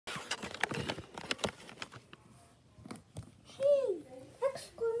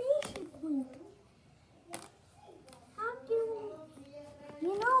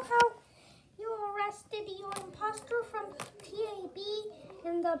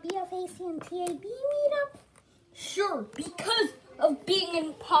the BFAC and TAB meetup? Sure, because of being an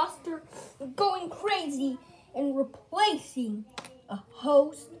imposter, going crazy, and replacing a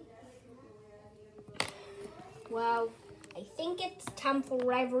host. Well, I think it's time for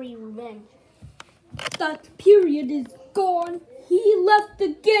rivalry revenge. That period is gone. He left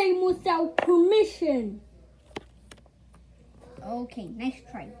the game without permission. Okay, nice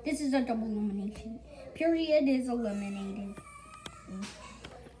try. This is a double elimination. Period is eliminated.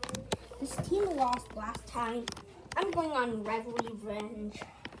 This team lost last time. I'm going on rivalry revenge.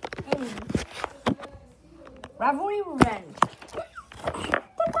 Rivalry revenge.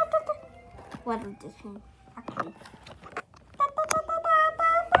 What is this one? Actually.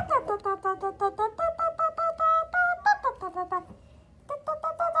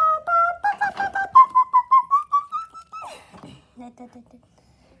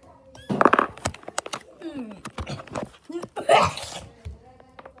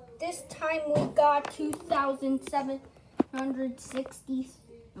 This time we got 2,760.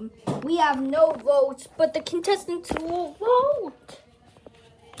 We have no votes, but the contestants will vote.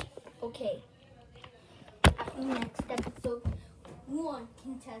 Okay. After the next episode, one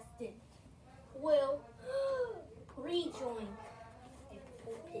contestant will rejoin. I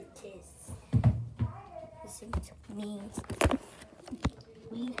hope it is. Listen to me.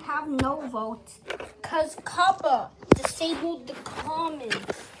 We have no votes because Kappa disabled the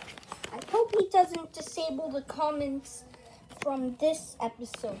comments. I hope he doesn't disable the comments from this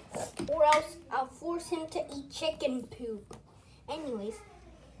episode, or else I'll force him to eat chicken poop. Anyways,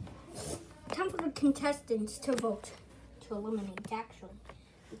 time for the contestants to vote to eliminate, actually,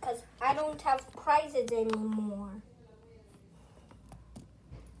 because I don't have prizes anymore.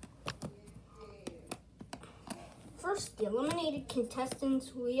 First, the eliminated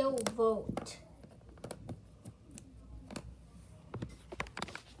contestants will vote.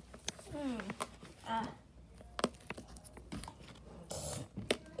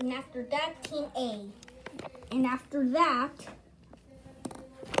 And after that, Team A. And after that,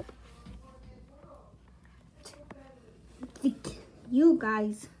 you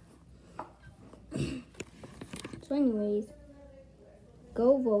guys. So anyways,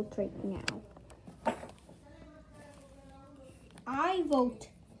 go vote right now. I vote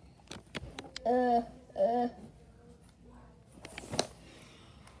and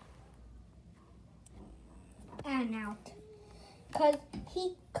out, cause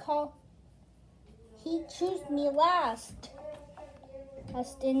he chose me last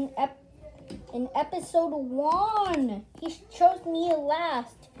in episode 1. He chose me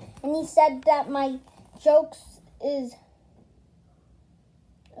last, and he said that my jokes is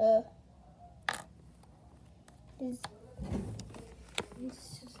this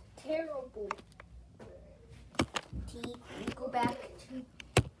is terrible. Go back to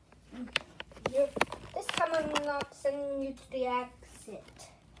here. This time I'm not sending you to the exit.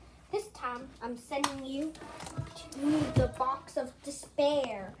 This time I'm sending you to the box of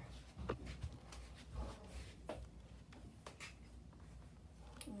despair.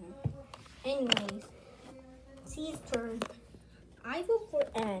 Anyways, C's turn. I vote for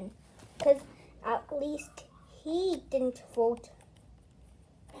N, because at least he didn't vote.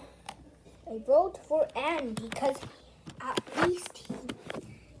 I vote for N because at least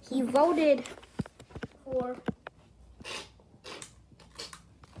he voted for.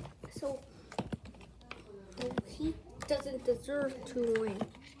 So he doesn't deserve to win.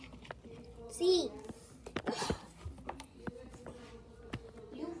 See,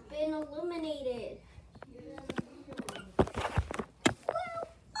 you've been eliminated.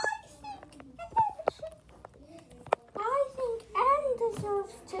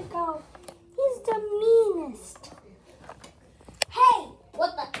 Deserves to go. He's the meanest. Hey!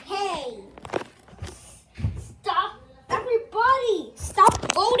 What the hey? Stop! Everybody!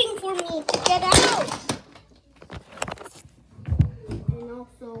 Stop voting for me to get out! And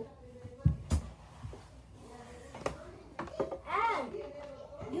also, and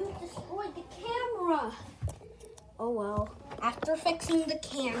you destroyed the camera. Oh well. After fixing the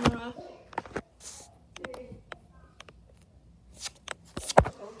camera.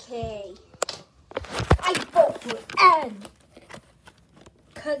 Okay, I vote for N,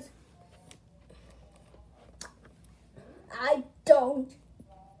 because I don't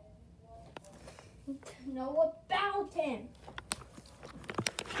know about him.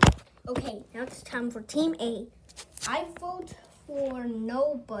 Okay, now it's time for Team A. I vote for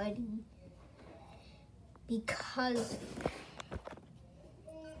nobody because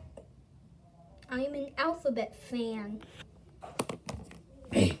I'm an Alphabet fan.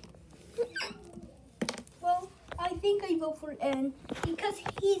 Well, I think I vote for N because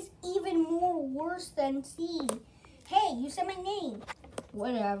he's even more worse than C. Hey, you said my name.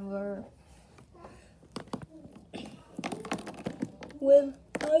 Whatever. Well,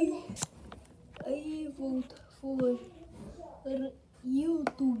 I vote for you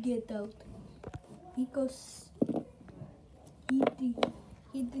to get out because he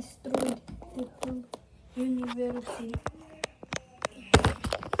destroyed the whole universe. He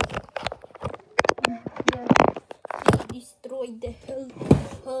destroyed the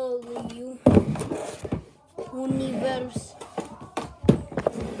whole universe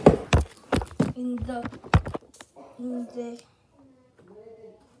in the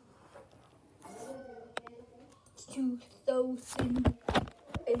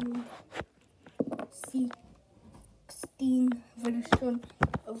 2016 version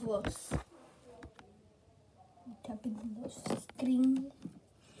of us. Tapping the screen.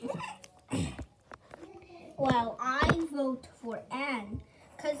 Well, I vote for Anne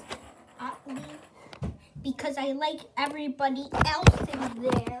because I like everybody else in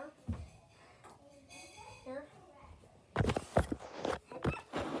there.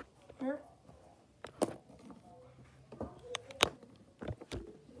 Here.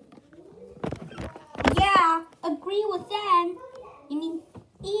 Yeah, agree with Anne. You mean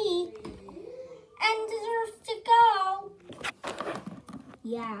E. And deserves to go.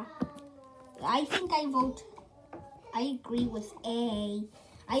 Yeah, I think I agree with A.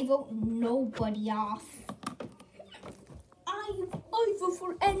 I vote nobody off. I vote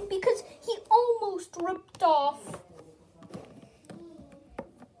for N because he almost ripped off.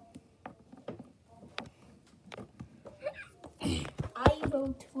 I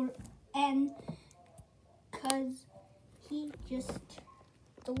vote for N because he just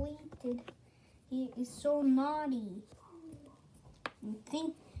deleted. He is so naughty.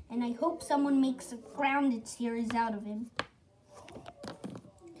 And I hope someone makes a grounded series out of him.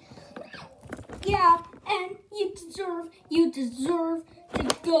 Yeah, and you deserve to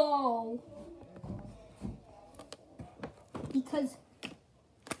go. Because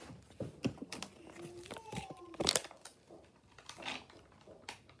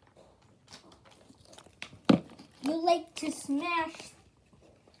you like to smash,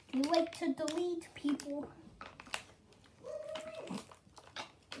 you like to delete people.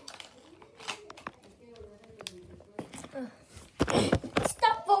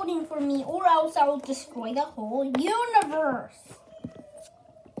 Stop voting for me or else I will destroy the whole universe.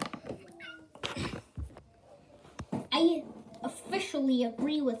 I officially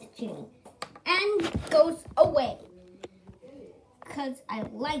agree with Jay and goes away because I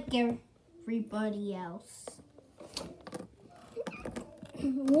like everybody else.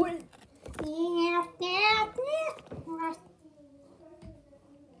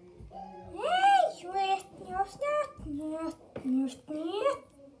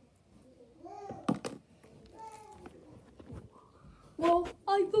 Well,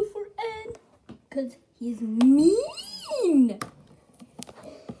 I vote for N because he's mean.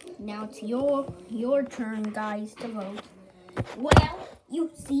 Now it's your turn, guys, to vote. Well, you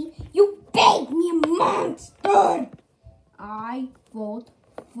see, you begged me, a monster. I vote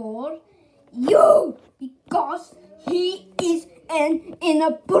for you because he is an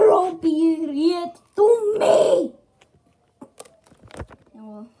inappropriate to me.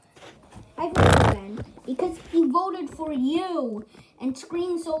 Well, I vote for Ben because he voted for you and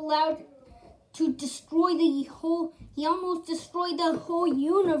screamed so loud to destroy the whole. He almost destroyed the whole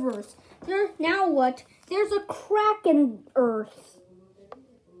universe. Now what? There's a crack in Earth.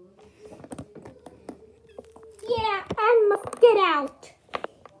 Yeah, I must get out.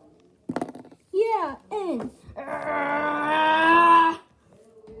 Yeah, and he's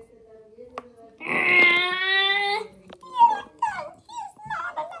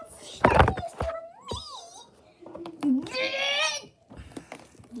not enough shinies for me.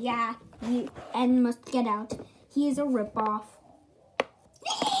 Yeah, and must get out. He is a ripoff.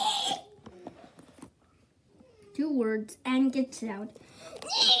 2 words and gets out.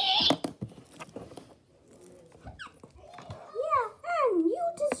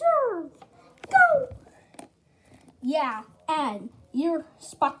 Go! Yeah, and you're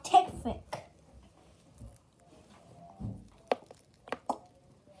spatific.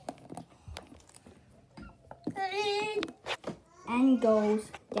 And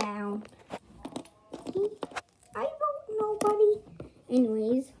goes down. I vote nobody.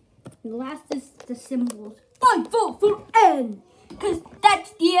 Anyways, the last is the symbols. I vote for N, because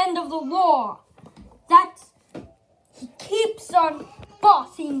that's the end of the law. He keeps on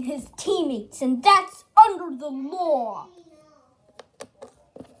bossing his teammates, and that's under the law.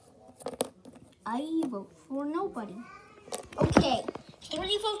 I vote for nobody. Okay,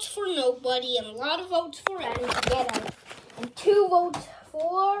 3 votes for nobody and a lot of votes for Annie to get out. And 2 votes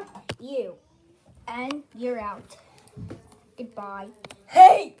for you. And you're out. Goodbye.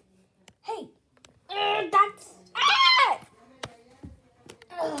 Hey! Hey! That's... Ah!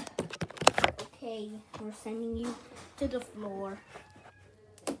 Okay, we're sending you to the floor.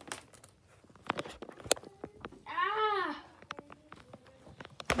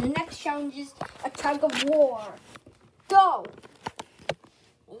 The next challenge is a tug of war. Go!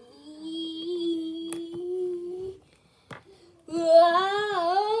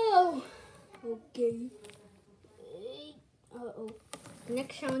 Whoa! Okay. Uh-oh. The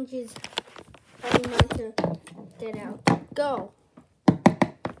next challenge is trying not to get out. Go!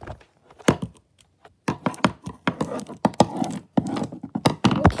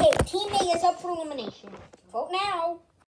 Okay, Team A is up for elimination. Vote now.